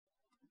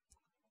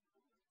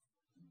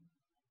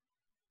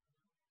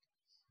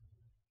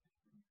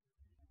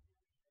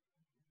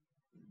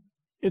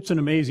It's an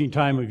amazing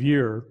time of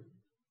year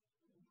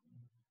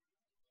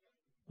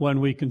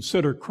when we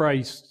consider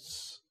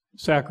Christ's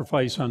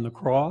sacrifice on the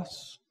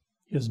cross,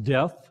 His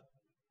death,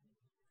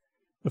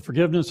 the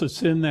forgiveness of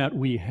sin that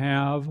we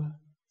have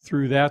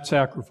through that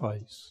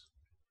sacrifice,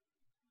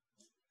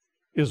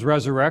 His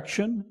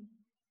resurrection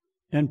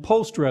and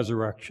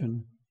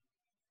post-resurrection.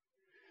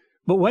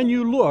 But when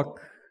you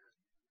look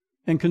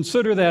and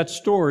consider that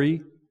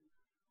story,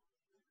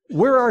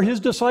 where are His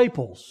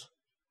disciples?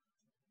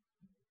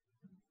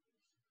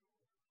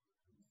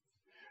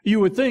 You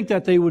would think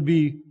that they would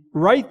be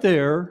right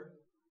there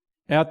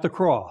at the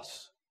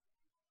cross.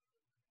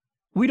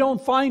 We don't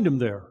find them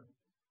there.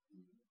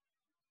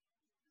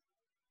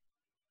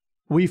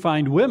 We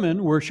find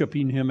women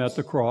worshiping Him at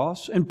the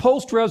cross, and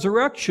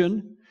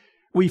post-resurrection,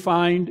 we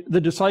find the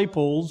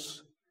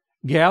disciples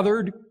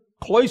gathered,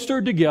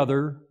 cloistered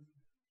together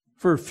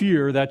for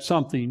fear that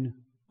something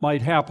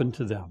might happen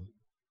to them.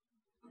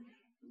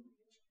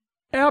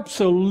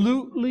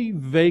 Absolutely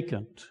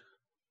vacant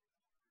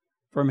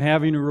from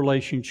having a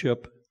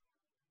relationship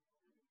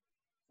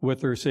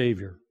with their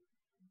Savior.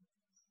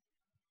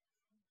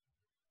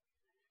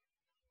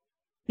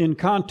 In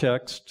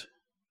context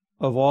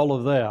of all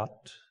of that,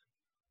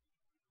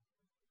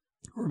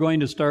 we're going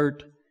to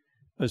start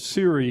a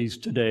series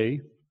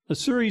today, a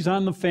series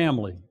on the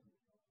family.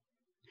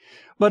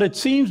 But it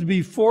seems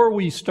before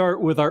we start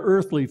with our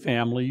earthly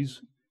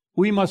families,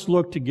 we must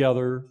look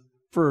together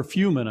for a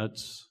few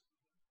minutes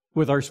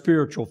with our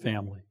spiritual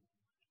family.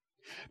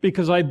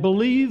 Because I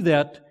believe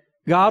that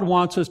God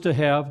wants us to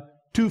have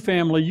two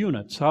family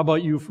units. How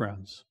about you,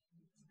 friends?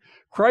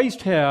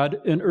 Christ had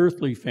an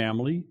earthly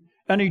family,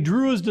 and He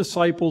drew His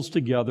disciples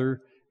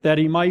together that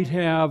He might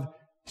have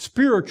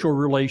spiritual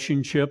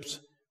relationships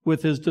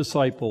with His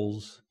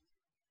disciples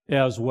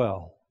as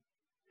well.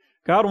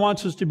 God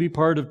wants us to be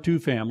part of two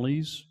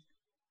families,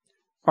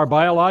 our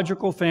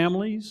biological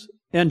families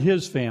and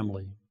His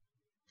family.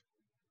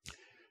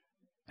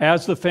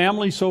 As the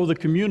family, so the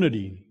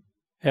community.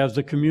 As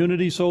the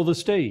community, so the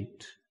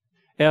state.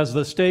 As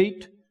the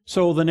state,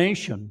 so the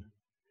nation.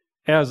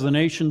 As the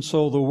nation,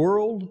 so the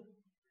world.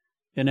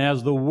 And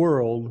as the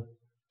world,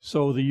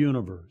 so the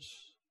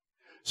universe.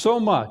 So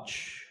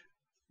much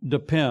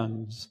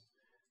depends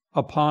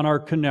upon our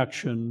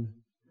connection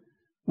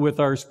with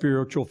our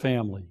spiritual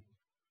family.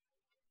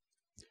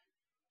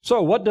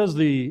 So, what does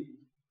the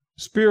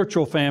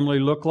spiritual family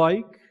look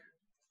like?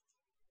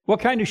 What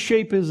kind of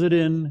shape is it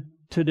in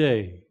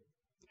today?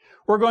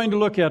 We're going to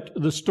look at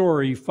the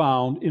story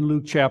found in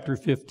Luke chapter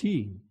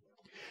 15.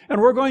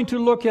 And we're going to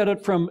look at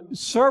it from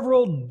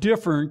several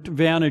different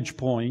vantage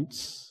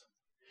points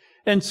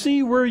and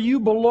see where you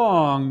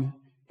belong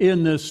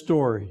in this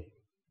story.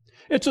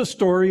 It's a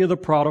story of the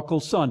prodigal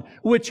son,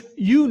 which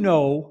you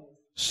know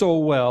so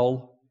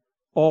well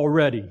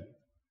already.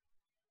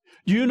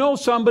 Do you know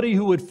somebody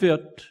who would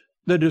fit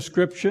the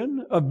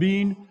description of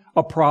being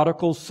a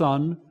prodigal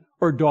son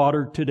or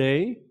daughter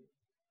today?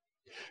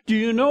 Do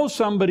you know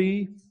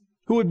somebody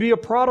who would be a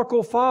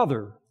prodigal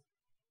father,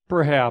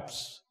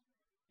 perhaps,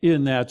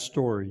 in that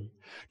story?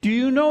 Do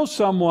you know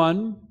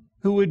someone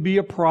who would be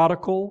a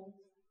prodigal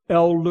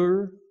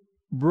elder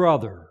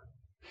brother?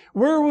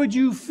 Where would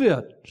you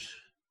fit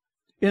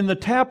in the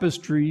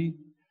tapestry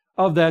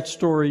of that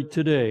story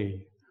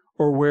today?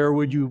 Or where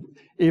would you,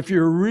 if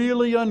you're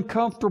really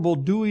uncomfortable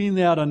doing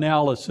that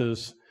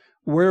analysis,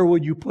 where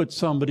would you put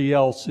somebody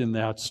else in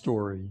that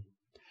story?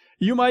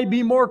 You might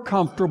be more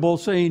comfortable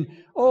saying,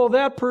 oh,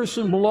 that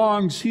person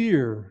belongs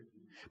here.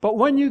 But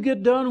when you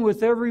get done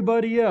with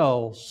everybody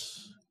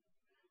else,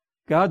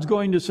 God's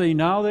going to say,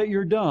 now that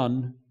you're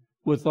done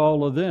with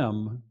all of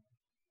them,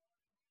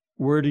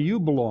 where do you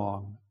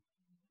belong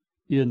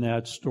in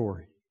that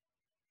story?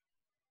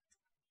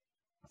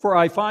 For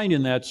I find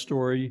in that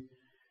story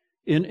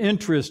an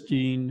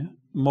interesting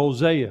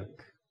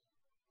mosaic.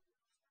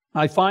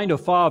 I find a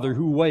father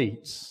who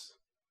waits.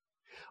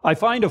 I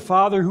find a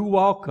father who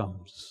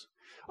welcomes.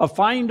 I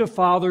find a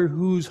father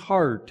whose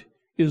heart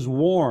is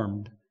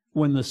warmed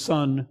when the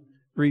son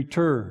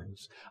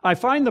returns. I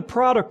find the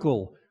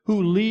prodigal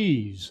who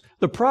leaves,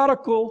 the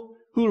prodigal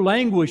who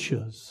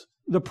languishes,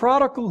 the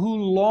prodigal who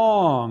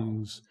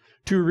longs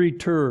to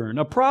return,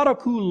 a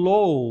prodigal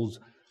who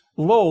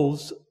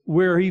loathes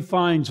where he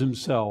finds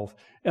himself,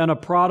 and a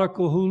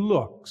prodigal who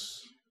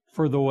looks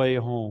for the way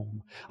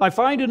home. I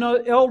find an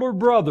elder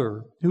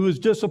brother who is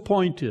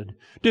disappointed,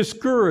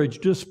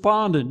 discouraged,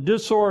 despondent,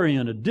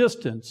 disoriented,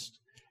 distanced,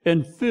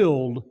 and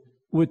filled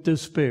with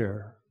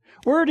despair.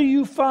 Where do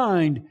you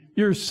find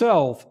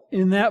yourself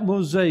in that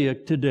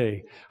mosaic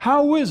today?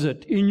 How is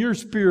it in your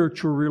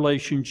spiritual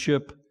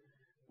relationship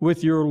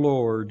with your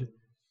Lord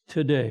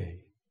today?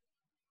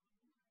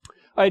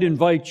 I'd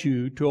invite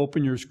you to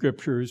open your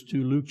scriptures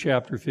to Luke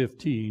chapter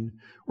 15.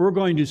 We're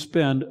going to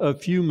spend a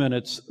few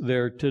minutes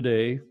there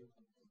today.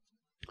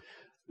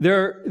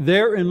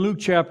 There in Luke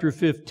chapter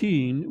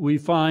 15, we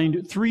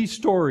find three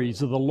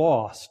stories of the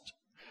lost.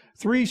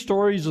 Three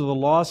stories of the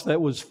lost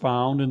that was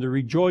found and the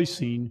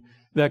rejoicing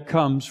that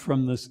comes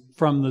from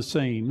the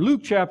same.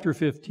 Luke chapter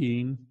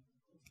 15,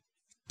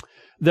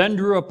 Then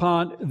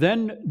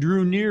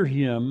drew near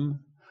him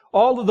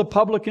all of the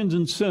publicans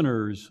and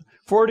sinners,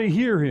 for to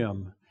hear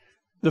him.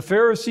 The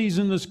Pharisees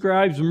and the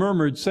scribes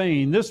murmured,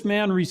 saying, This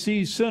man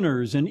receives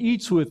sinners and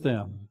eats with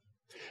them.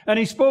 And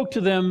he spoke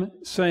to them,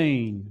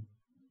 saying,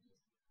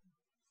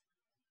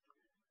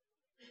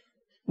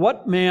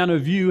 What man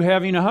of you,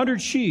 having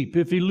 100 sheep,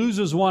 if he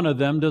loses one of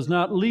them, does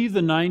not leave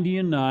the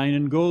 99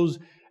 and goes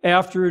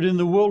after it in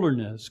the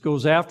wilderness,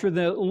 goes after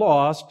the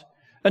lost,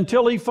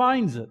 until he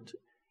finds it?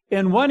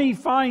 And when he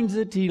finds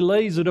it, he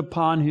lays it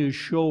upon his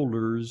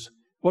shoulders.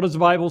 What does the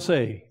Bible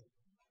say?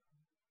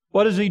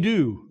 What does he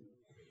do?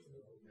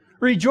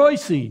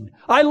 Rejoicing.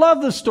 I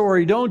love the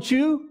story, don't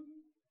you?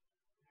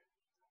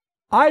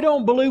 I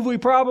don't believe we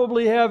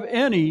probably have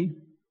any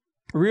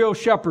real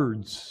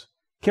shepherds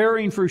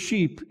caring for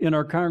sheep in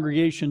our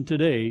congregation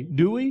today.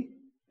 Do we?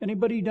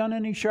 Anybody done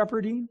any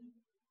shepherding?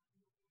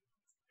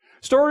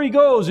 Story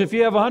goes, if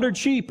you have 100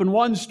 sheep and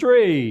one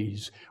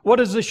strays, what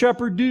does the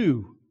shepherd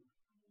do?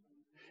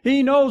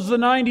 He knows the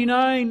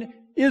 99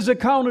 is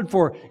accounted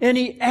for, and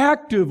he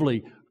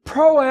actively,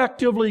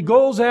 proactively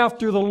goes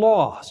after the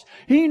lost.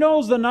 He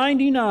knows the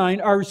 99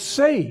 are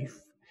safe,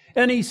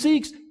 and he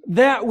seeks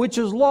that which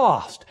is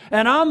lost.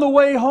 And on the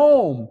way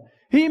home,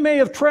 he may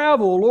have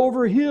traveled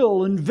over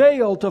hill and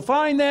vale to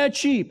find that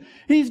sheep.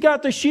 He's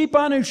got the sheep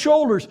on his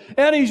shoulders,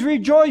 and he's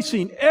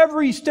rejoicing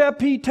every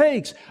step he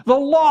takes. The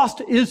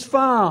lost is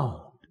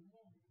found.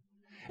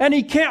 And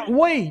he can't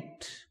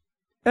wait.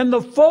 And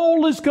the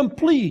fold is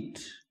complete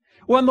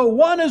when the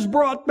one is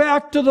brought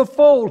back to the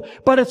fold,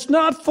 but it's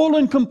not full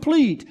and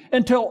complete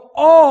until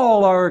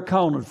all are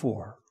accounted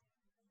for.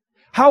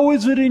 How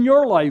is it in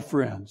your life,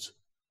 friends?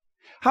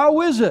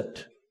 How is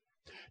it?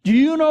 Do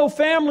you know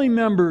family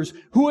members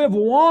who have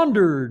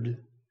wandered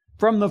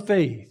from the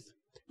faith?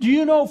 Do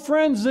you know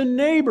friends and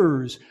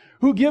neighbors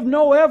who give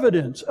no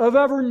evidence of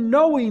ever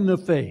knowing the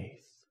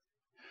faith?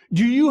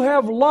 Do you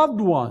have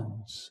loved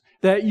ones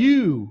that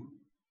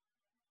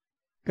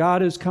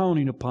God is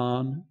counting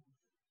upon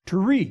to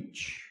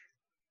reach?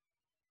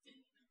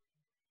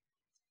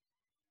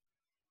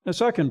 The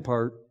second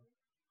part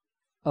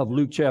of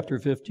Luke chapter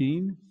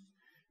 15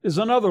 is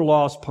another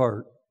lost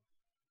part.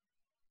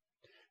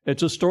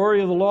 It's a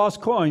story of the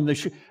lost coin.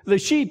 The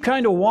sheep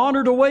kind of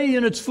wandered away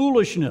in its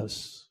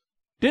foolishness.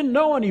 Didn't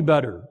know any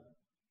better.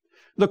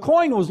 The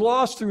coin was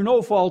lost through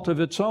no fault of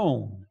its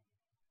own.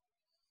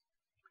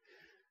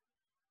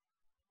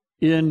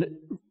 In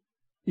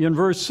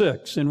verse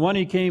 6, And when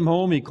he came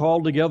home, he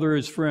called together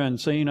his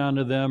friends, saying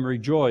unto them,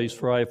 Rejoice,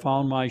 for I have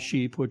found my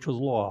sheep which was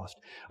lost.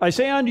 I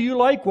say unto you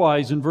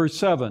likewise, in verse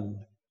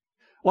 7,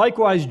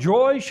 Likewise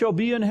joy shall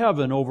be in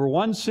heaven over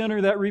one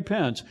sinner that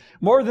repents,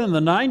 more than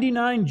the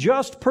 99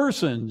 just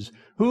persons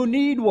who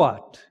need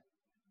what?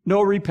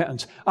 No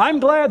repentance. I'm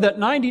glad that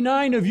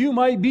 99 of you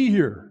might be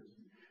here.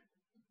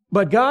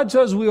 But God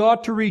says we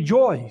ought to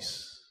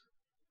rejoice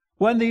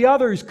when the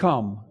others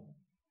come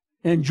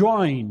and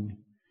join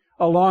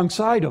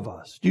alongside of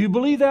us. Do you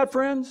believe that,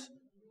 friends?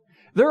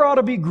 There ought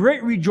to be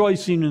great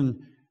rejoicing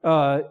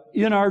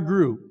in our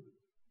group.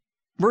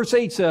 Verse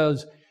 8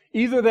 says,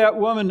 Either that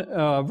woman,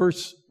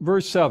 verse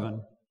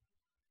 7.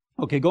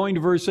 Okay, going to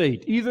verse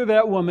 8. Either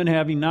that woman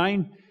having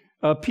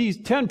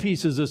 10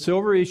 pieces of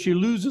silver, if she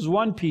loses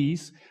one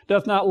piece,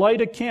 doth not light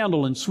a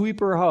candle and sweep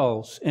her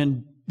house,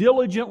 and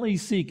diligently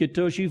seek it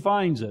till she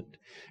finds it.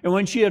 And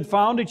when she had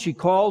found it, she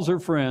calls her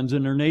friends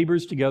and her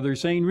neighbors together,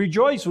 saying,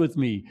 Rejoice with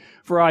me,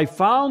 for I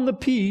found the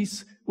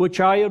piece which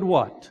I had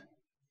what?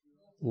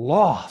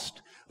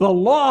 Lost. The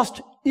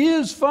lost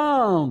is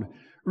found.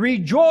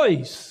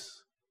 Rejoice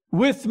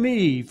with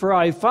me, for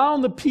I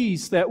found the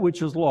piece that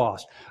which is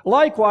lost.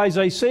 Likewise,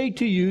 I say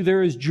to you,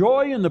 there is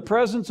joy in the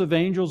presence of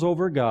angels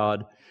over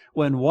God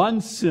when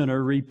one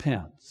sinner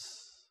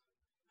repents.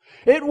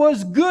 It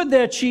was good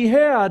that she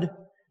had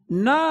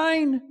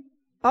 9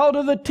 out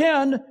of the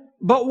 10,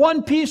 but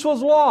one piece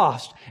was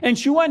lost, and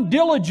she went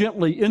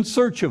diligently in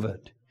search of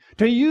it.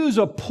 To use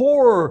a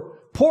poor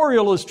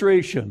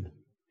illustration,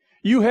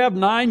 you have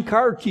 9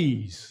 car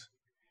keys,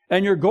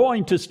 and you're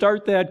going to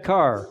start that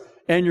car,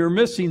 and you're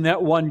missing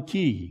that one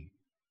key.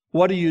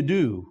 What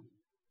do?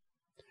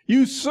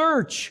 You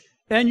search,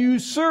 and you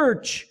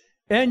search,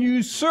 and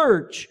you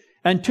search,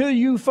 until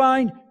you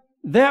find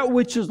that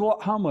which is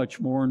how much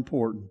more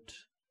important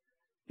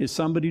is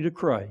somebody to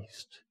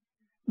Christ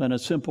than a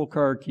simple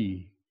car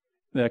key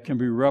that can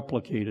be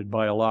replicated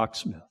by a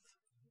locksmith.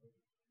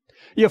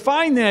 You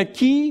find that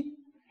key,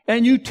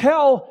 and you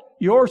tell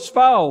your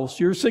spouse,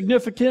 your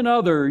significant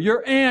other,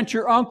 your aunt,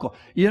 your uncle,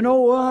 you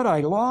know what? I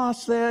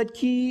lost that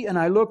key, and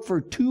I looked for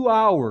 2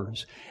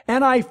 hours,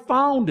 and I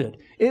found it.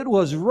 It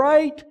was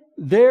right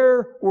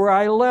there where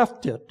I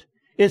left it.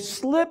 It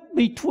slipped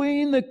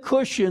between the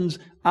cushions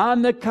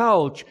on the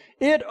couch.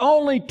 It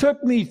only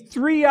took me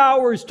 3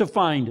 hours to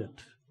find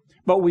it.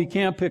 But we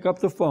can't pick up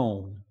the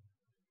phone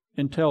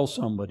and tell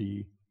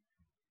somebody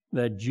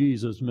that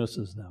Jesus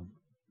misses them.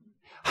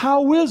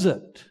 How is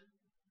it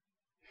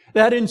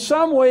that in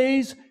some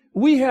ways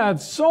we have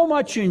so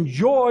much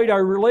enjoyed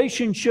our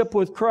relationship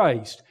with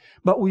Christ,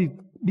 but we've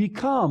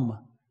become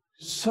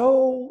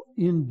so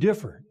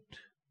indifferent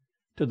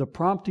to the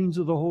promptings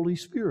of the Holy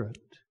Spirit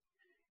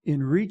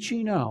in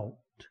reaching out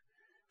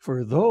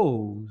for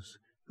those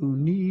who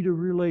need a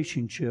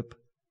relationship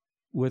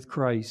with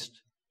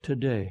Christ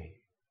today,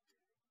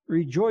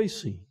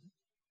 rejoicing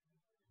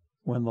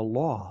when the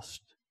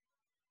lost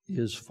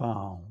is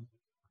found.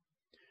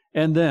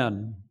 And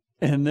then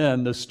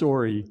the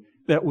story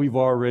that we've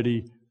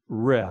already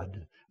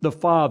read. The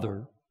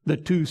father, the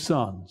two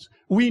sons.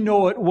 We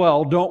know it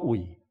well, don't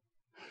we?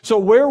 So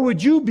where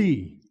would you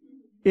be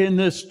in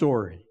this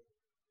story?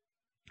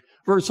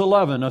 Verse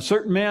 11, a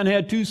certain man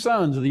had two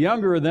sons. The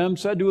younger of them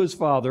said to his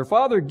father,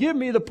 Father, give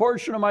me the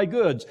portion of my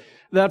goods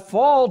that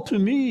fall to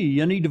me.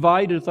 And he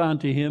divideth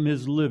unto him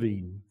his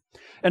living.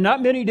 And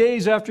not many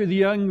days after the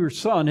younger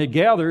son had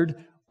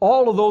gathered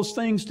all of those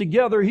things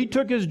together, he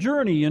took his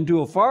journey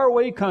into a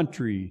faraway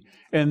country,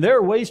 and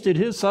there wasted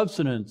his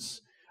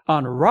substance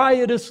on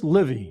riotous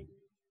living.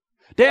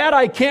 Dad,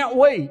 I can't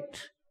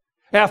wait.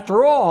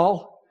 After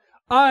all,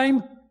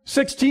 I'm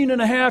 16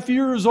 and a half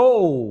years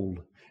old,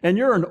 and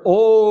you're an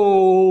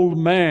old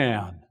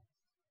man.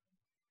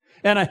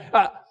 And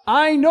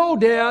I know,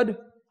 Dad,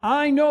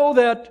 I know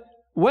that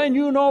when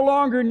you no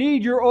longer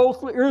need your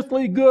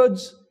earthly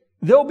goods,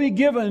 they'll be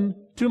given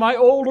to my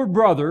older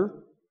brother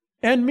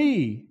and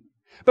me.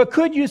 But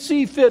could you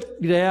see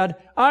fit, Dad?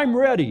 I'm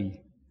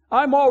ready.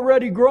 I'm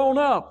already grown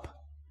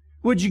up.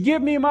 Would you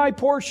give me my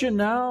portion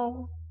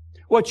now?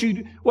 What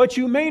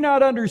you may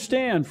not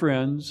understand,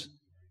 friends,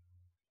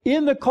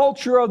 in the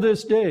culture of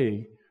this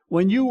day,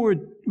 when you were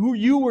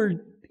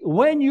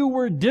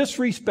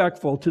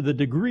disrespectful to the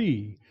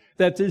degree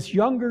that this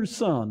younger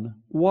son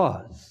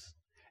was,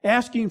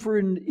 asking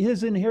for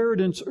his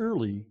inheritance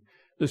early,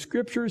 the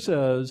Scripture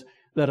says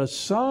that a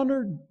son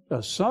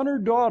or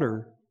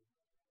daughter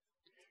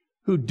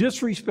who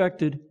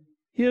disrespected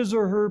his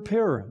or her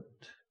parent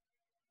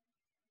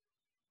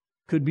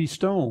could be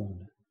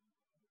stoned.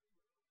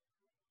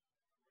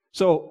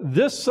 So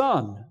this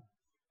son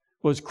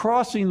was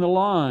crossing the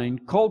line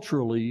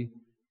culturally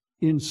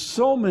in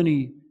so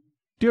many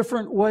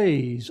different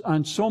ways,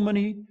 on so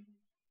many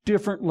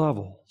different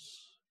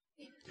levels.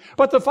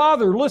 But the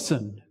father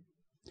listened,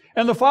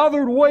 and the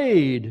father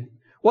weighed,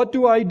 what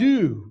do I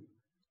do?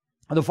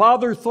 The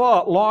father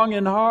thought long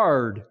and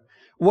hard,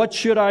 what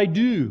should I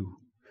do?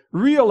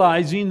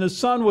 Realizing the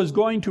son was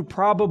going to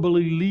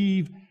probably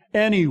leave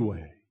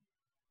anyway.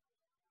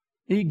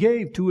 He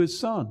gave to his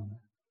son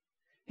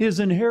his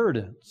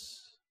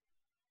inheritance.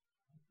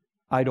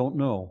 I don't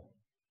know.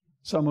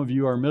 Some of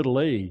you are middle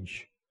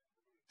age.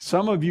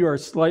 Some of you are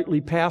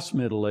slightly past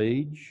middle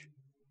age.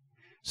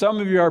 Some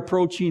of you are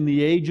approaching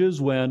the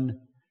ages when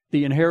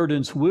the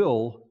inheritance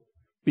will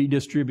be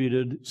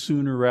distributed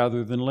sooner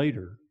rather than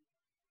later.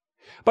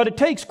 But it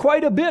takes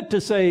quite a bit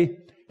to say,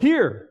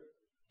 here,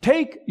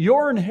 take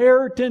your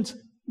inheritance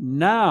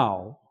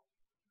now.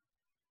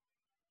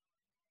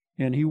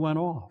 And he went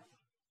off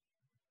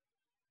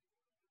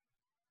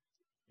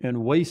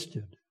and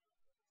wasted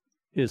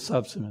his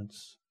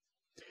substance.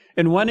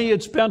 And when he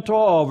had spent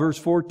all, verse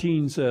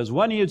 14 says,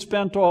 when he had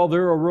spent all,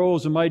 there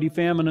arose a mighty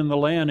famine in the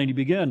land, and he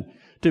began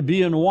to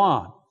be in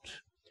want.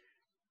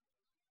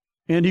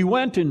 And he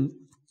went and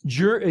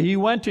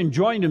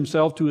joined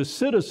himself to a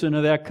citizen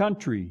of that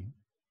country,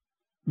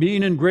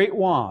 being in great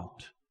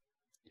want.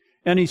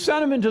 And he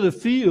sent him into the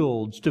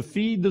fields to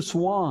feed the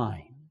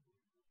swine.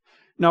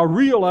 Now,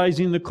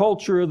 realizing the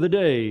culture of the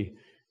day,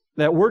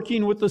 that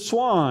working with the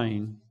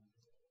swine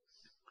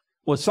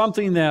was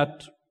something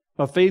that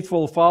a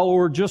faithful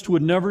follower just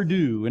would never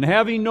do. And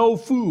having no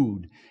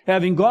food,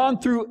 having gone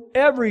through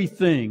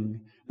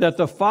everything that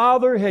the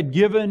Father had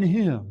given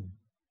him,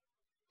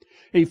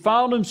 he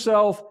found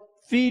himself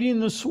feeding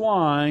the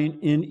swine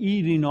and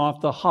eating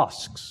off the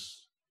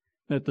husks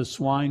that the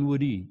swine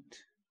would eat.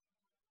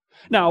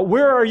 Now,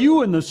 where are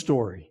you in the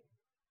story?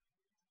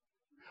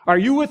 Are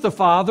you with the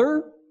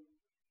Father?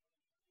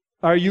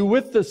 Are you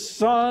with the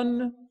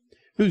Son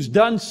who's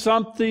done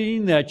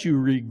something that you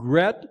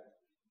regret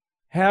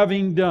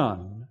having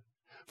done?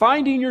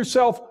 Finding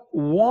yourself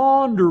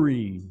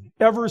wandering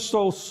ever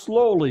so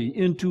slowly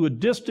into a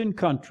distant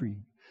country,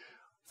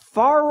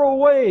 far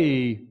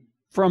away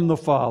from the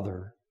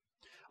Father,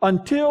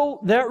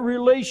 until that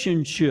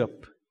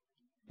relationship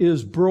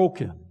is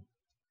broken.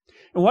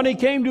 And when he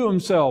came to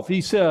himself,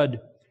 he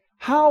said,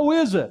 how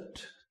is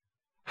it?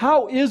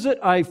 How is it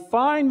I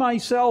find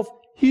myself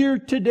here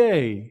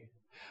today?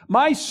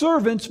 My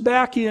servants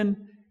back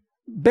in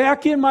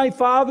my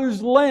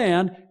father's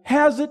land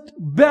has it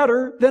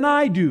better than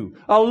I do.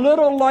 A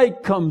little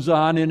light comes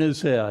on in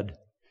his head.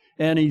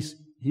 And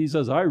he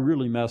says, I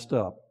really messed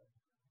up.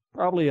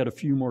 Probably had a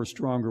few more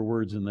stronger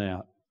words than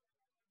that.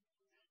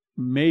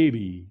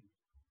 Maybe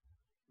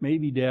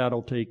Dad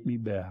will take me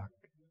back,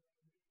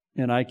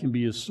 and I can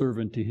be a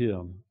servant to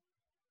him.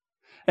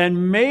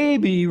 And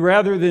maybe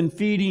rather than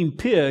feeding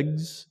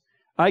pigs,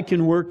 I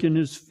can work in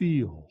his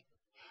field.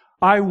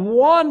 I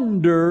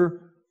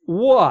wonder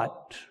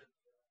what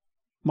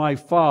my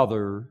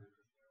Father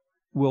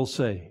will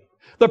say.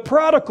 The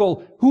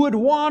prodigal who had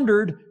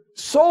wandered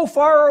so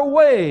far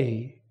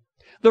away.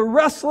 The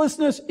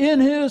restlessness in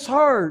his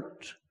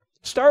heart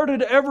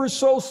started ever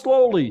so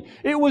slowly.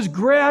 It was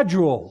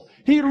gradual.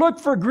 He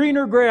looked for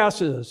greener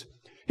grasses.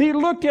 He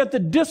looked at the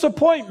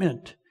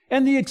disappointment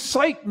and the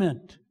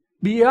excitement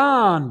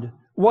beyond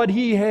what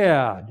he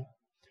had.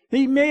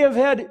 He may have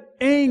had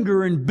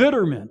anger and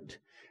bitterment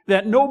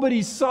that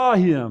nobody saw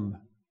him.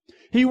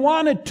 He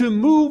wanted to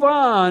move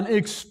on,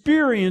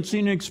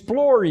 experiencing,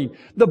 exploring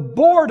the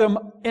boredom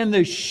and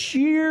the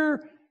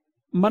sheer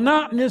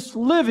monotonous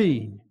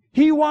living.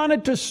 He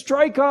wanted to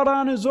strike out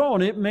on his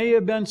own. It may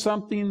have been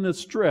something, the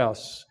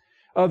stress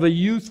of a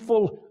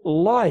youthful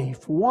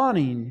life,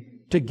 wanting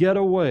to get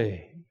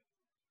away.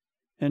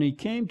 And he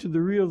came to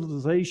the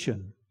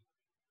realization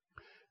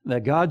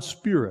that God's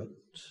Spirit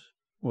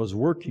was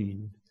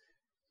working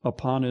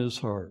upon his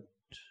heart.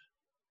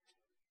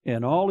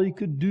 And all he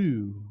could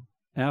do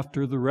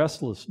after the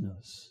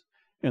restlessness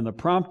and the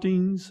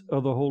promptings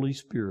of the Holy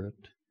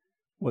Spirit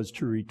was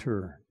to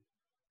return.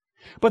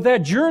 But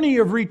that journey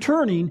of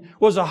returning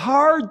was a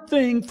hard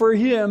thing for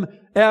him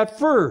at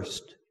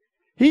first.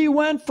 He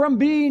went from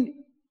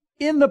being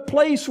in the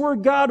place where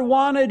God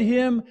wanted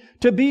him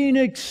to being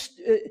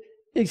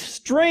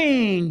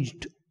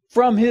estranged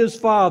from his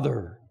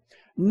Father,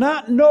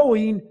 not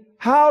knowing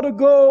how to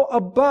go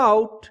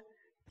about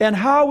and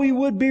how he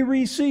would be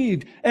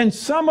received. And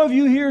some of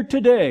you here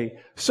today,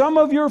 some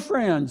of your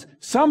friends,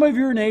 some of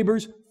your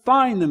neighbors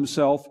find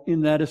themselves in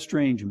that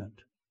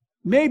estrangement.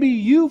 Maybe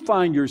you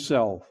find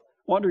yourself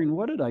wondering,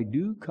 what did I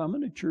do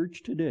coming to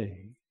church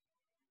today?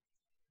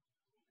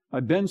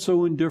 I've been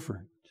so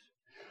indifferent.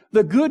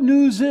 The good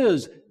news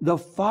is the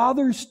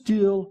Father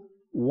still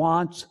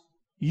wants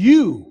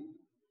you.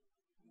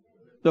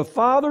 The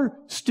Father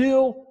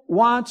still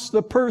wants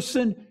the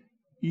person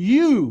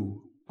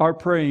you are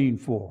praying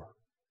for.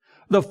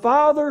 The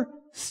Father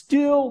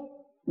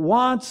still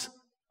wants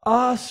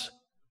us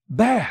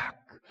back.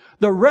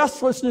 The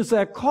restlessness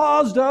that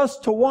caused us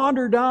to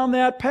wander down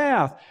that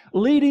path,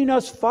 leading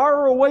us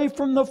far away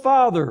from the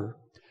Father,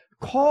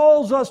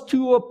 calls us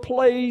to a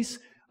place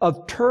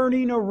of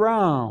turning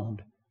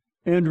around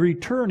and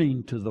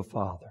returning to the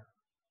Father.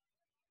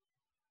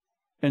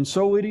 And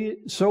so it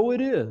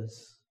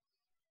is.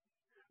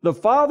 The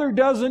Father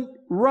doesn't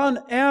run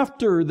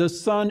after the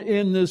Son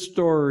in this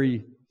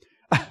story.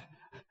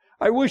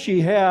 I wish he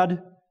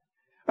had.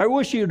 I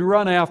wish he had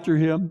run after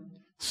him,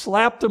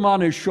 slapped him on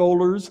his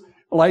shoulders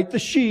like the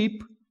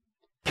sheep,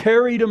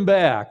 carried him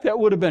back. That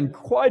would have been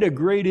quite a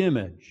great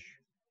image.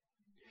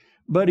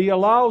 But he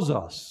allows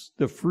us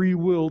the free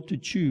will to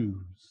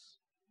choose.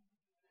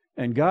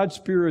 And God's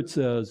Spirit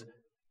says,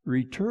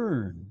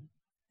 return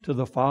to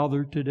the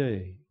Father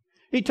today.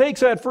 He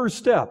takes that first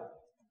step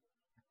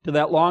to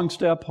that long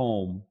step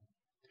home.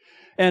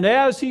 And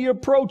as he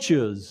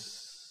approaches,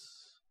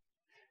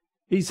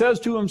 he says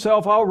to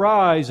himself, I'll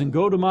rise and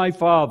go to my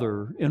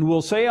Father, and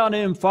will say unto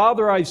him,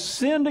 Father, I've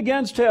sinned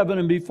against heaven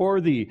and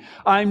before thee.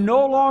 I'm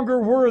no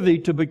longer worthy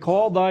to be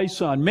called thy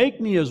son.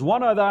 Make me as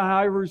one of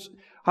thy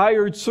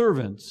hired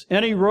servants.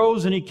 And he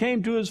rose and he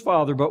came to his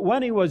father. But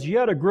when he was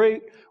yet a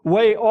great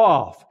way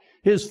off,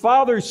 his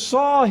father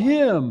saw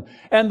him,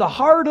 and the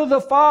heart of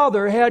the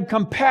father had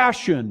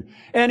compassion.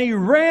 And he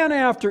ran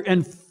after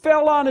and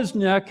fell on his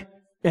neck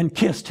and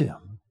kissed him.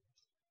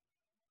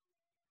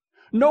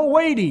 No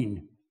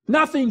waiting.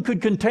 Nothing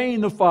could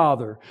contain the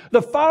Father.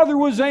 The Father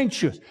was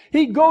anxious.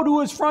 He'd go to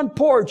his front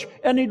porch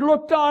and he'd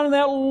look down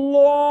that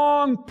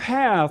long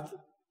path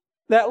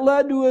that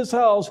led to his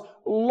house,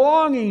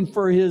 longing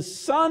for his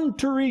Son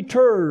to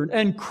return.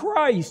 And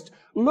Christ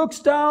looks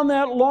down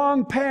that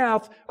long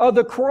path of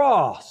the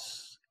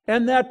cross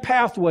and that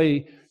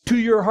pathway to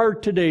your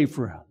heart today,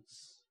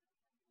 friends.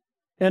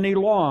 And he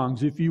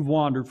longs, if you've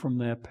wandered from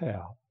that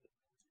path,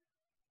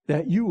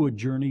 that you would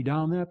journey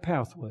down that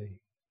pathway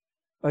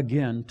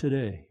again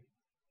today.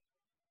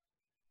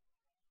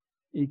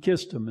 He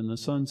kissed him, and the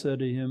Son said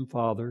to him,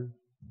 Father,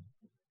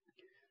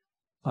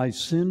 I've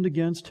sinned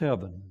against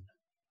heaven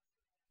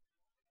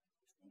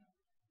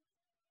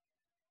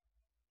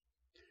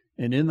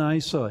and in thy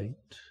sight.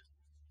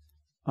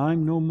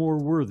 I'm no more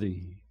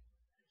worthy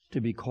to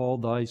be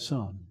called thy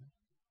son.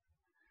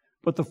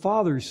 But the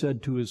Father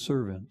said to his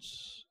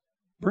servants,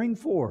 bring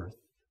forth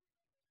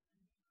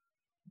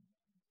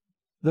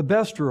the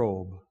best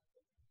robe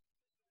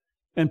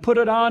and put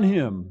it on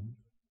him.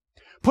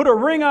 Put a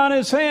ring on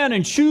his hand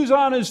and shoes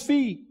on his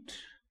feet.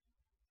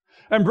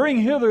 And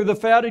bring hither the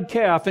fatted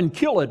calf and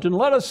kill it, and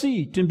let us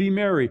eat and be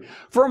merry.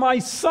 For my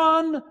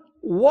son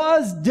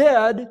was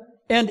dead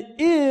and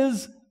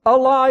is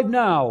alive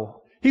now.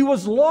 He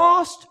was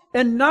lost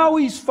and now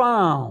he's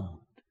found.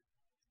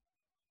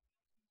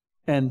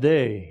 And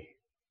they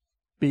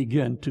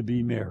begin to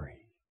be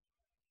merry.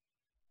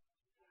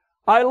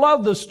 I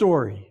love the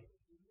story.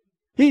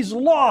 He's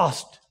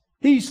lost.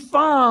 He's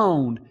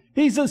found.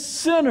 He's a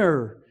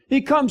sinner.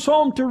 He comes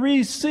home to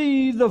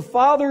receive the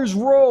Father's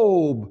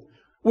robe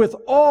with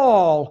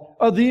all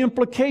of the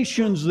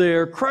implications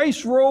there.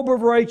 Christ's robe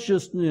of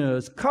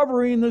righteousness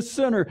covering the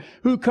sinner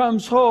who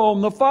comes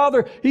home. The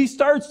Father, he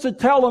starts to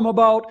tell him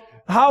about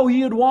how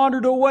he had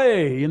wandered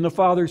away. And the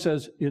father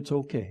says, it's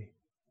okay.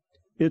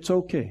 It's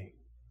okay.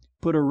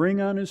 Put a ring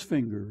on his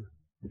finger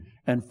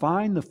and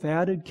find the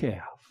fatted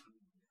calf.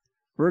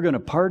 We're going to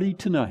party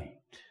tonight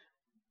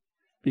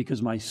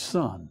because my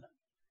son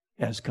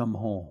has come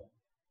home.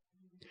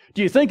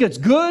 Do you think it's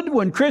good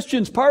when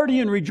Christians party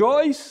and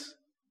rejoice?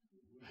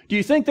 Do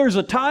you think there's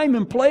a time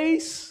and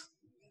place?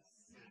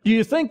 Do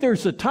you think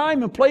there's a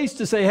time and place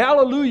to say,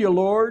 hallelujah,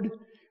 Lord,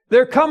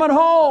 they're coming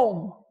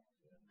home.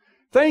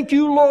 Thank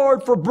you,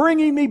 Lord, for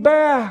bringing me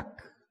back.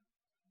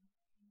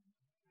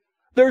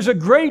 There's a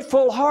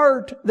grateful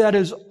heart that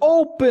is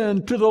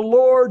open to the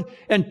Lord,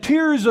 and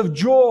tears of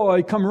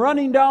joy come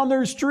running down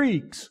their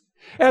streaks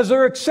as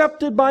they're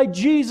accepted by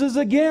Jesus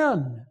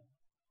again.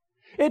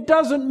 It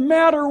doesn't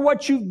matter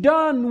what you've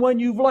done when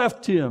you've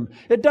left Him.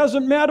 It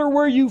doesn't matter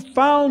where you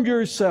found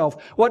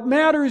yourself. What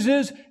matters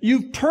is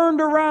you've turned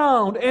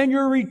around and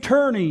you're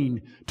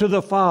returning to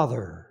the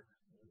Father.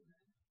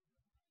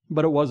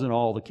 But it wasn't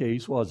all the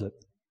case, was it?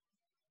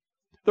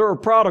 There were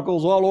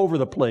prodigals all over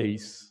the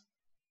place.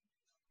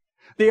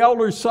 The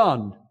elder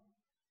son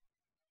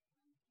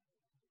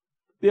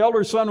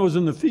was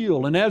in the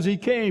field, and as he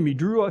came, he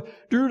drew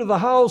to the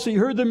house. He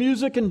heard the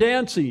music and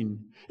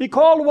dancing. He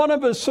called one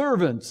of his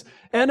servants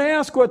and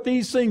asked what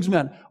these things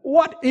meant.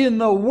 What in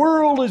the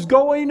world is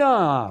going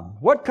on?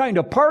 What kind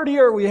of party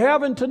are we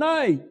having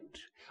tonight?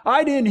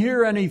 I didn't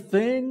hear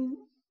anything.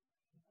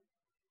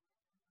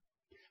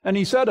 And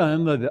he said to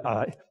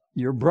him,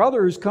 your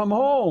brothers come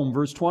home,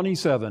 verse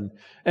 27,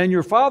 and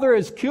your father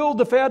has killed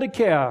the fatted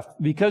calf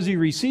because he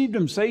received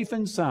him safe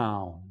and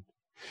sound.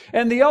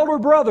 And the elder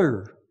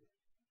brother,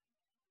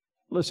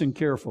 listen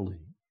carefully,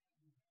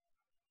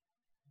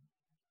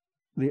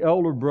 the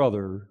elder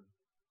brother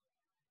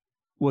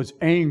was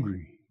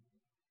angry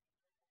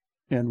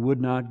and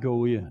would not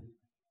go in.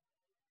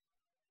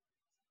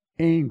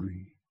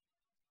 Angry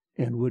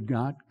and would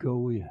not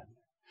go in.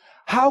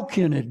 How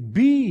can it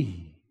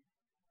be?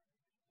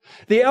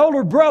 The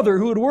elder brother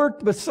who had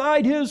worked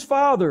beside his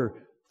father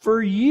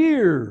for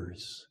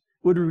years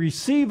would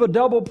receive a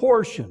double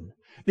portion.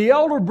 The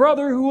elder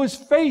brother who was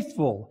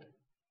faithful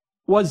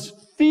was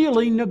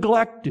feeling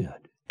neglected,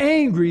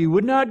 angry,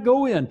 would not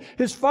go in.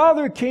 His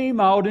father came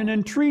out and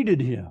entreated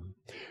him.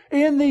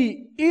 In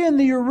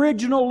the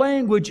original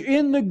language,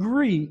 in the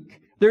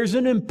Greek, there's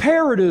an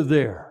imperative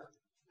there.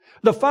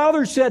 The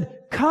father said,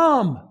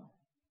 come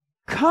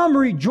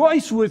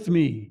rejoice with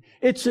me.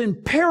 It's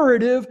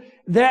imperative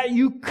that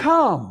you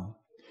come.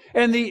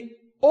 And the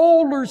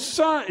older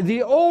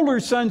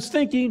son's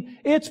thinking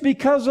it's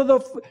because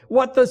of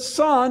what the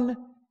son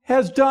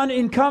has done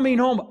in coming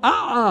home.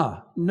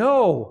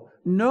 No.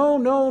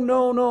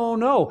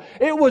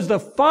 It was the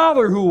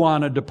father who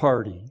wanted to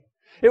party.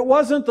 It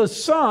wasn't the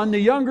son, the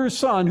younger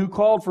son, who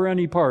called for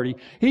any party.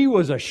 He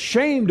was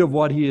ashamed of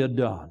what he had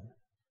done.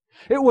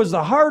 It was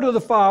the heart of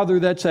the father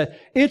that said,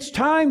 it's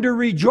time to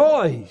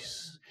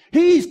rejoice.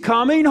 He's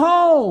coming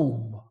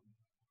home.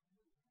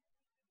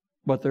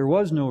 But there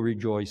was no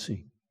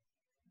rejoicing.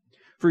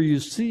 For you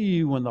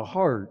see, when the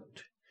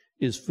heart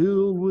is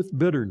filled with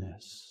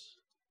bitterness,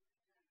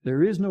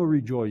 there is no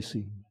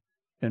rejoicing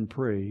and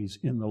praise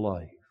in the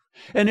life.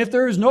 And if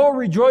there is no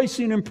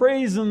rejoicing and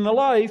praise in the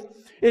life,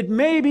 it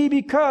may be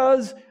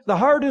because the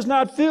heart is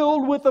not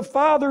filled with the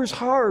Father's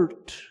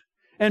heart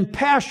and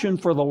passion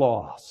for the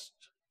lost.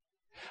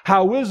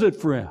 How is it,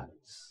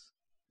 friends?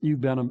 You've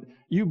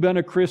been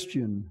a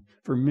Christian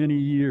for many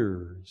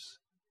years,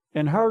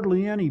 and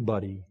hardly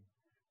anybody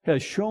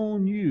has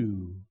shown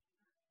you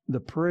the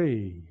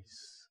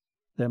praise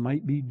that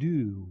might be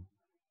due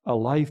a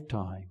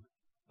lifetime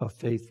of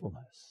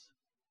faithfulness.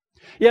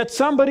 Yet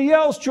somebody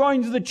else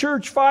joins the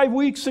church 5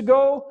 weeks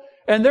ago,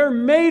 and they're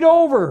made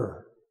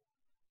over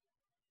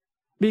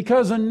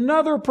because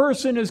another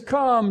person has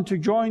come to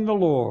join the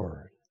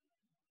Lord.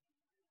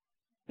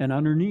 And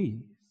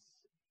underneath,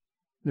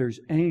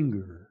 there's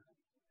anger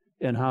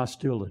and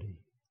hostility.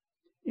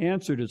 He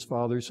answered his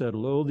father, said,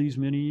 Lo, these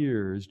many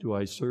years do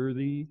I serve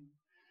thee.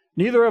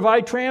 Neither have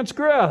I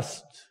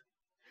transgressed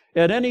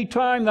at any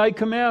time thy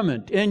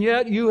commandment, and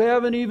yet you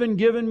haven't even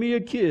given me a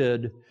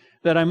kid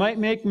that I might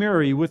make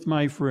merry with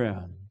my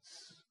friends.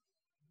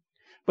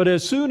 But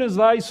as soon as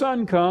thy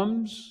son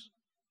comes,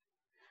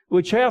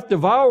 which hath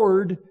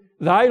devoured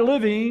thy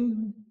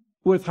living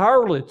with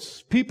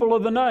harlots, people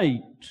of the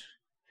night,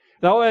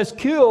 thou hast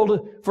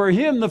killed for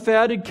him the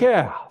fatted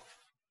calf.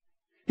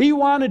 He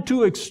wanted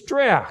to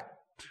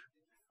extract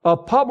a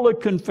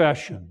public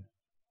confession.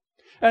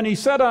 And he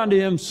said unto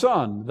him,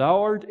 Son, thou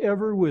art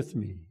ever with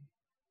me,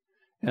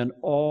 and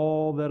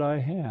all that I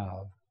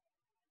have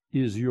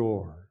is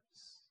yours.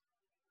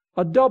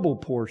 A double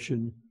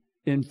portion,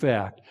 in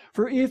fact.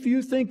 For if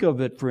you think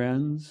of it,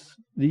 friends,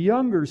 the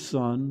younger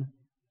son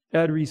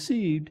had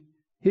received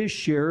his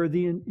share of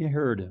the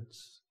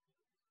inheritance.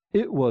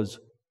 It was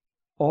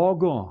all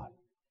gone.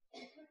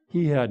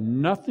 He had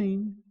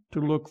nothing to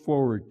look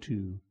forward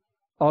to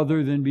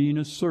other than being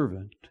a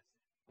servant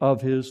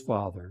of his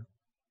father.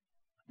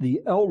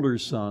 The elder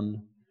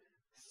son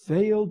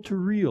failed to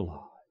realize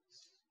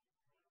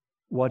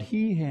what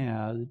he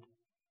had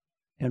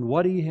and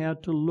what he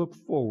had to look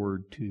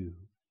forward to.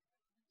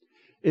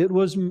 It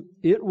was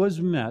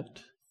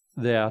meant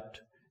that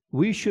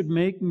we should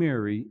make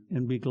merry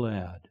and be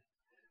glad.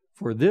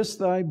 For this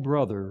thy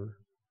brother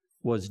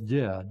was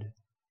dead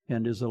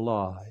and is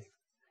alive,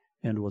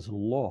 and was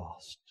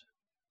lost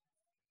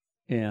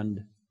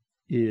and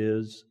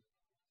is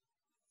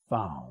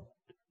found.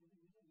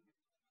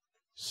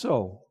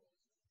 So,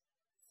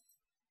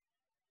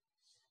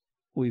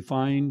 we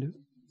find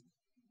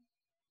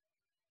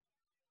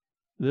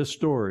this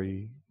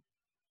story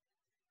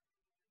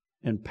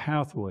and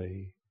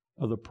pathway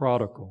of the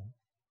prodigal,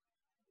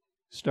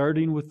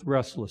 starting with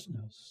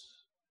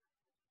restlessness,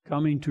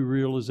 coming to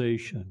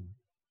realization,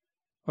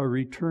 a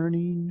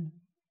returning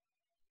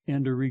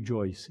and a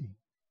rejoicing.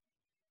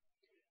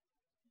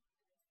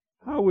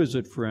 How is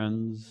it,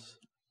 friends,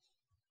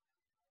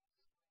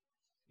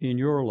 in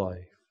your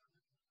life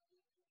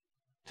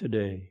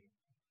today?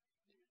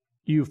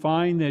 Do you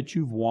find that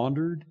you've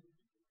wandered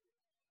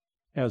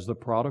as the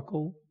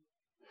prodigal?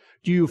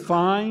 Do you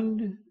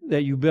find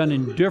that you've been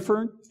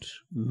indifferent?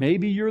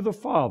 Maybe you're the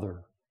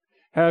father,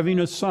 having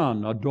a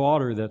son, a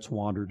daughter that's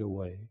wandered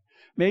away.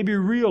 Maybe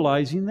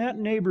realizing that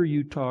neighbor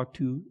you talked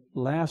to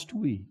last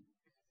week.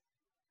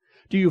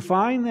 Do you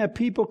find that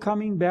people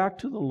coming back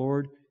to the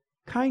Lord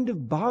kind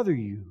of bother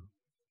you?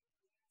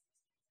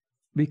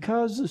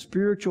 Because the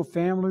spiritual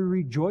family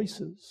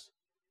rejoices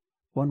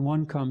when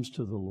one comes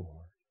to the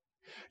Lord.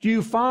 Do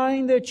you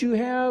find that you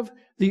have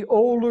the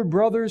older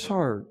brother's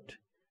heart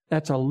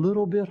that's a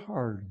little bit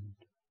hardened?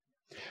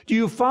 Do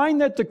you find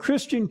that the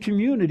Christian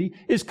community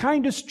is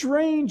kind of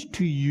strange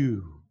to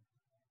you?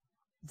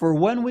 For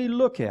when we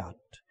look at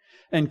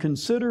and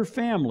consider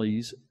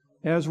families,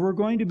 as we're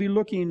going to be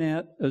looking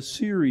at a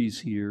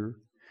series here,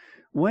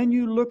 when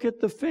you look at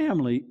the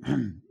family,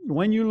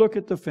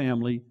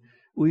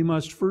 we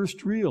must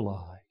first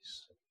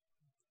realize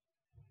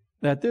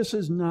that this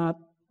is not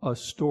a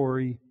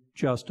story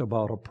just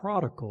about a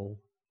prodigal.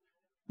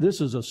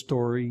 This is a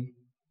story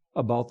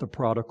about the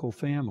prodigal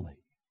family.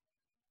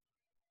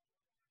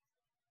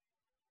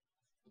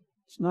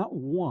 It's not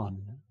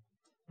one,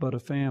 but a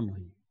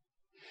family.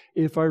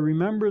 If I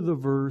remember the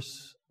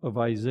verse of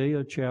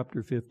Isaiah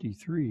chapter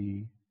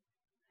 53,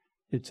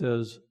 it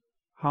says,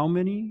 how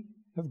many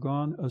have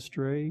gone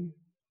astray?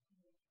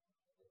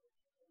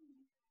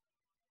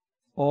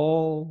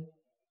 All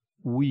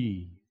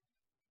we,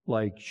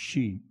 like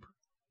sheep,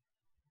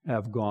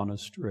 have gone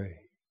astray.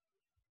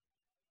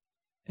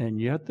 And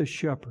yet the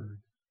shepherd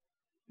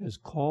has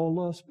called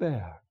us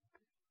back.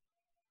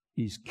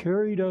 He's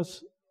carried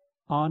us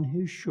on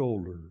his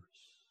shoulders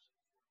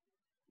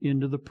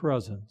into the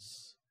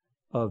presence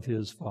of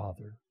his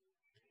Father.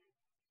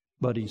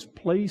 But he's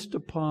placed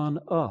upon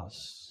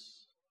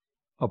us,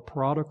 a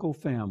prodigal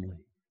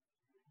family,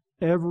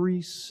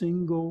 every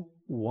single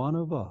one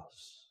of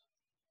us,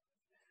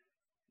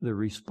 the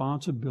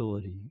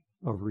responsibility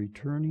of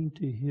returning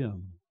to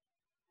him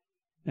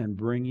and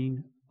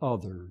bringing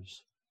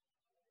others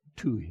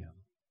to him.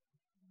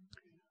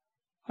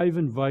 I've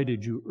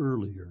invited you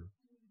earlier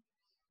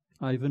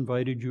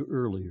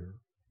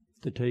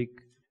to take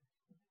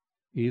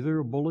either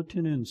a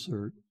bulletin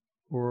insert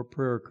or a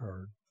prayer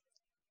card.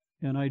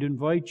 And I'd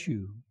invite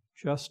you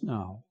just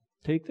now,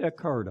 take that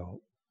card out,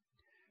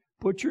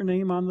 put your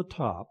name on the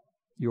top,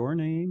 your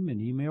name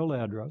and email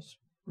address.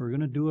 We're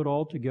going to do it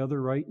all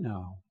together right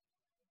now.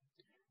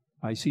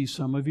 I see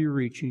some of you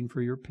reaching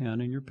for your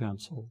pen and your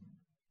pencil.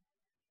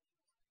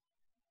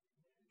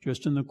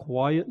 Just in the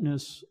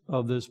quietness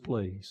of this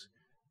place,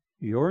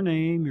 your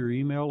name, your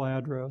email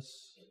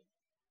address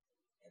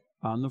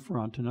on the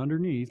front, and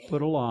underneath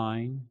put a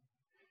line,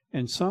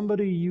 and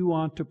somebody you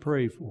want to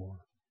pray for.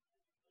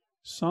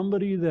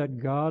 Somebody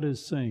that God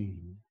is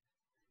saying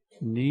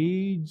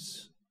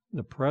needs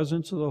the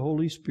presence of the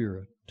Holy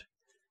Spirit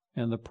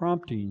and the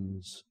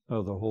promptings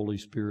of the Holy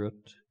Spirit,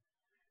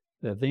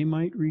 that they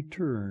might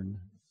return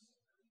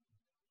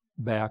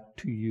back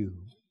to you.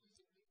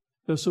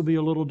 This will be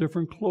a little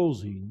different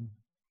closing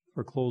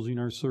for closing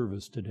our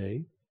service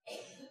today.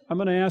 I'm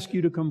going to ask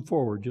you to come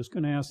forward. Just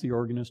going to ask the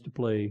organist to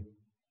play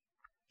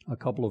a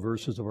couple of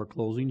verses of our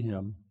closing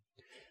hymn.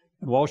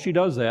 And while she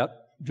does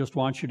that, just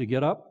want you to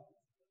get up.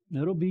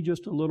 It'll be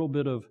just a little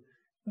bit of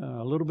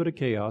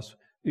chaos.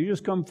 You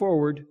just come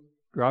forward,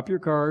 drop your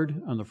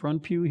card on the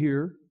front pew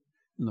here,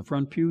 in the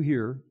front pew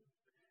here.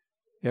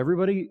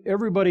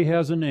 Everybody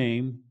has a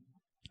name.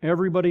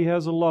 Everybody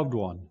has a loved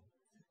one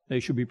they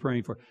should be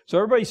praying for. So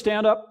everybody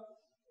stand up.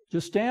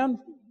 Just stand.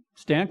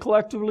 Stand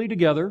collectively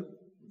together.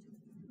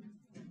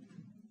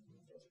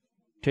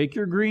 Take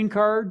your green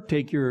card.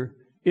 Take your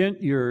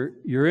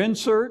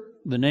insert,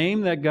 the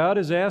name that God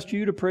has asked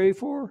you to pray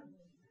for.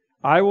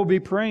 I will be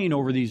praying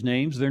over these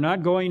names. They're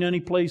not going any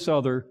place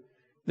other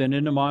than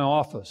into my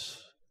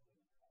office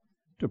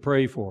to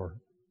pray for.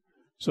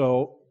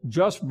 So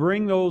just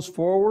bring those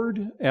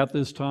forward at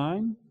this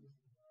time.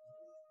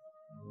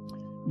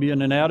 Be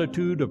in an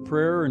attitude of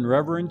prayer and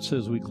reverence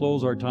as we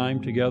close our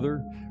time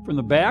together. From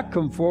the back,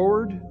 come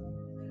forward.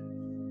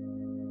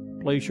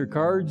 place your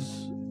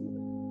cards